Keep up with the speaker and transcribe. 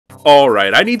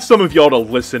Alright, I need some of y'all to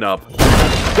listen up.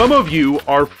 Some of you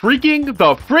are freaking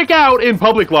the frick out in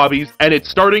public lobbies, and it's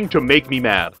starting to make me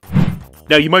mad.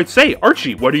 Now you might say,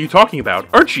 Archie, what are you talking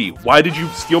about? Archie, why did you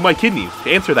steal my kidneys?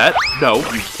 To answer that, no,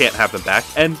 you can't have them back,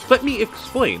 and let me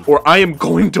explain, or I am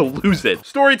going to lose it.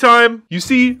 Story time! You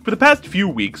see, for the past few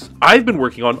weeks, I've been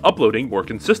working on uploading more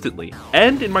consistently,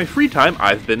 and in my free time,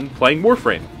 I've been playing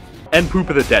Warframe. And Poop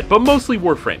of the Dead, but mostly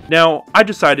Warframe. Now, I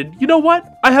decided, you know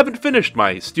what? I haven't finished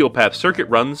my Steel Path circuit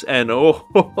runs, and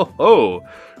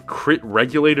Crit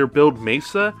Regulator build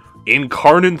Mesa?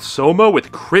 Incarnate Soma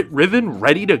with Crit Riven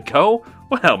ready to go?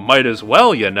 Well, might as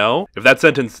well, you know. If that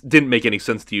sentence didn't make any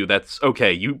sense to you, that's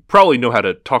okay. You probably know how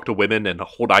to talk to women and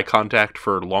hold eye contact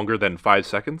for longer than 5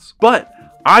 seconds. But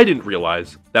I didn't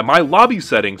realize that my lobby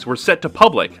settings were set to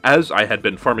public, as I had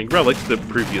been farming relics the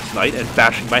previous night and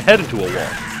bashing my head into a wall.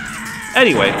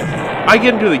 Anyway, I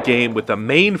get into the game with the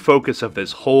main focus of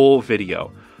this whole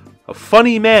video. A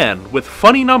funny man with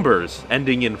funny numbers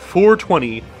ending in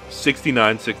 420,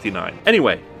 69, 69.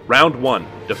 Anyway, round 1,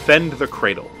 defend the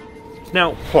cradle.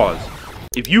 Now, pause.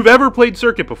 If you've ever played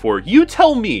Circuit before, you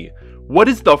tell me, what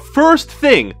is the first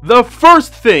thing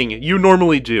you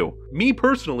normally do? Me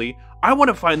personally, I want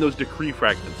to find those decree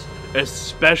fragments.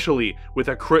 Especially with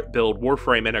a crit build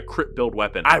Warframe and a crit build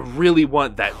weapon. I really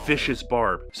want that vicious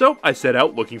barb. So I set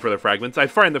out looking for the fragments. I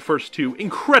find the first 2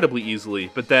 incredibly easily,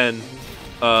 but then,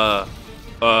 I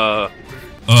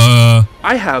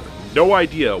have no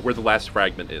idea where the last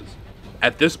fragment is.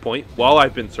 At this point, while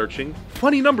I've been searching,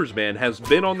 Funny Numbers Man has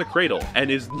been on the cradle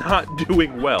and is not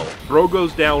doing well. Bro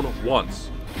goes down once,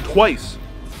 twice,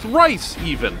 thrice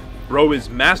even. Bro is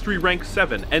Mastery Rank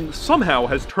 7 and somehow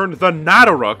has turned the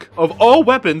Nadaruk of all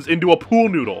weapons into a pool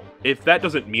noodle. If that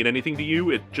doesn't mean anything to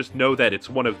you, just know that it's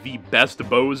one of the best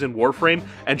bows in Warframe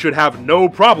and should have no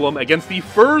problem against the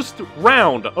first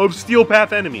round of Steel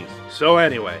Path enemies. So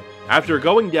anyway, after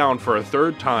going down for a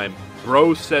 3rd time,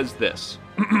 Bro says this.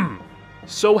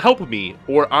 So help me,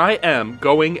 or I am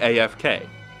going AFK.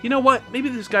 You know what? Maybe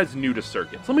this guy's new to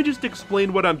circuits. Let me just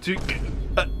explain what I'm doing.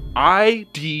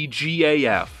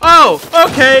 IDGAF. Oh,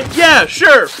 okay, yeah,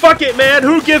 sure, fuck it, man,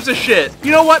 who gives a shit?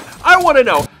 You know what, I want to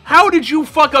know, how did you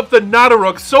fuck up the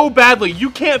Nadaruk so badly you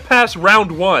can't pass round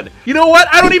 1? You know what,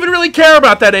 I don't even really care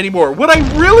about that anymore. What I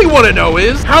really want to know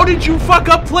is, how did you fuck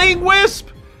up playing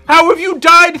Wisp? How have you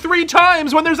died 3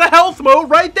 times when there's a health mode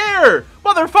right there?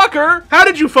 Motherfucker, how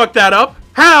did you fuck that up?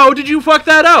 How did you fuck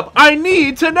that up? I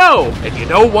need to know. And you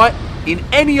know what, in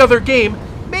any other game,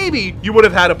 maybe you would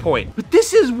have had a point. But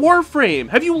this is Warframe.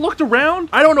 Have you looked around?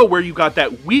 I don't know where you got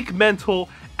that weak mental,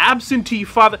 absentee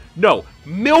father, no,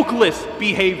 milkless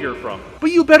behavior from.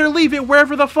 But you better leave it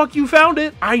wherever the fuck you found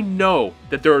it. I know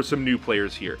that there are some new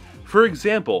players here. For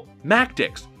example,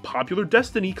 Mactics, popular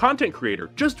Destiny content creator,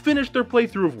 just finished their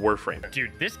playthrough of Warframe.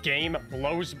 Dude, this game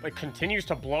continues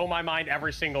to blow my mind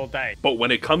every single day. But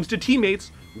when it comes to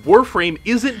teammates, Warframe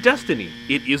isn't Destiny,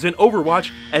 it isn't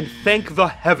Overwatch, and thank the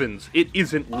heavens it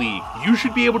isn't League. You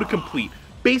should be able to complete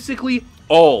basically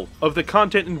all of the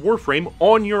content in Warframe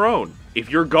on your own. If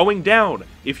you're going down,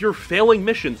 if you're failing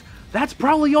missions, that's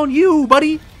probably on you,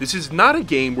 buddy. This is not a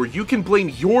game where you can blame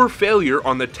your failure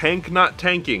on the tank not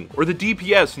tanking, or the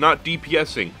DPS not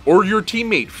DPSing, or your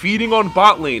teammate feeding on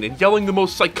bot lane and yelling the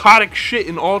most psychotic shit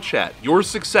in all chat. Your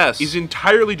success is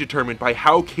entirely determined by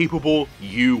how capable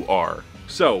you are.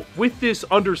 So, with this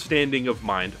understanding of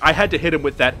mind, I had to hit him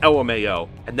with that LMAO,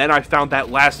 and then I found that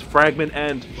last fragment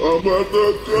and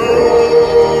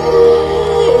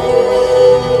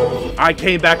I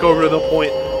came back over to the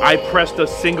point, I pressed a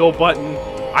single button,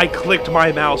 I clicked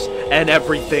my mouse, and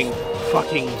everything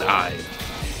fucking died.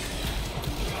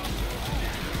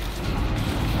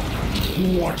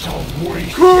 What a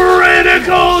waste!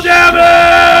 Critical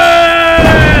damage!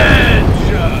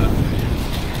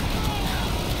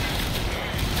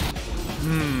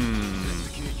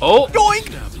 Oh!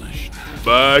 Doink!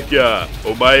 Baka,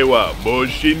 omae wa mou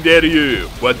shinderu.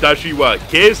 Watashi wa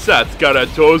keisatsu kara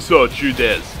tousou chū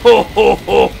desu. Ho ho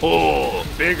ho ho!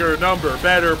 Bigger number,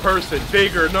 better person.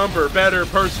 Bigger number, better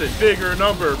person. Bigger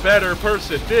number, better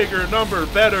person. Bigger number,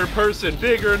 better person.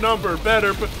 Bigger number,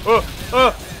 better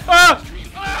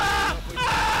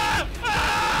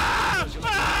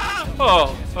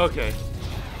Oh, okay.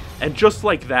 And just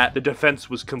like that, the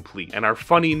defense was complete, and our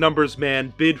funny numbers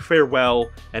man bid farewell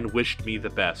and wished me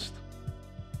the best.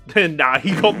 Nah,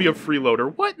 he called me a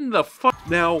freeloader. What in the fuck?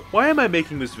 Now, why am I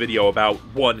making this video about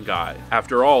one guy?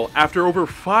 After all, after over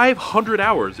 500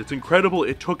 hours, it's incredible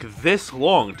it took this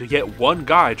long to get one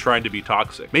guy trying to be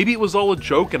toxic. Maybe it was all a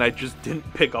joke and I just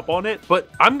didn't pick up on it, but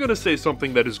I'm gonna say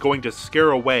something that is going to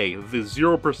scare away the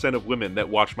 0% of women that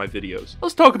watch my videos.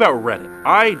 Let's talk about Reddit.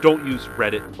 I don't use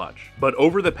Reddit much, but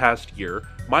over the past year,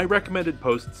 my recommended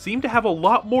posts seem to have a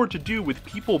lot more to do with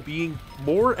people being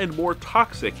more and more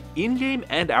toxic in-game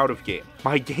and out of game.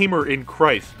 My gamer in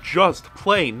Christ, just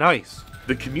play nice.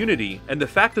 The community and the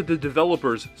fact that the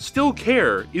developers still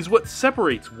care is what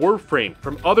separates Warframe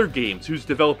from other games whose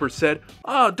developers said,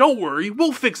 don't worry,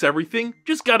 we'll fix everything,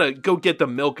 just gotta go get the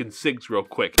milk and cigs real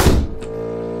quick.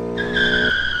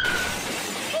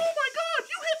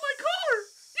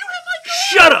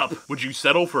 Shut up! Would you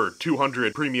settle for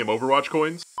 200 premium Overwatch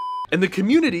coins? And the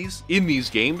communities in these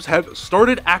games have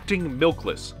started acting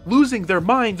milkless, losing their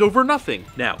minds over nothing.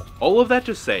 Now, all of that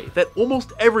to say that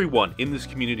almost everyone in this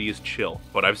community is chill,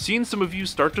 but I've seen some of you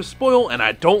start to spoil and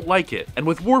I don't like it. And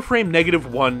with Warframe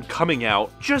 -1 coming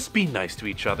out, just be nice to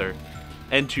each other.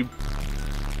 And to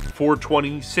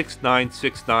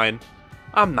 4206969,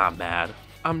 I'm not mad.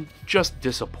 I'm just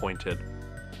disappointed.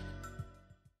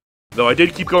 Though I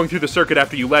did keep going through the circuit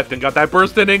after you left and got that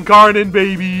burstin' incarnate,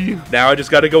 baby! Now I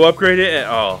just gotta go upgrade it and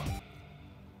oh.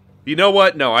 You know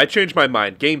what? No, I changed my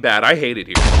mind. Game bad. I hate it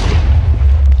here.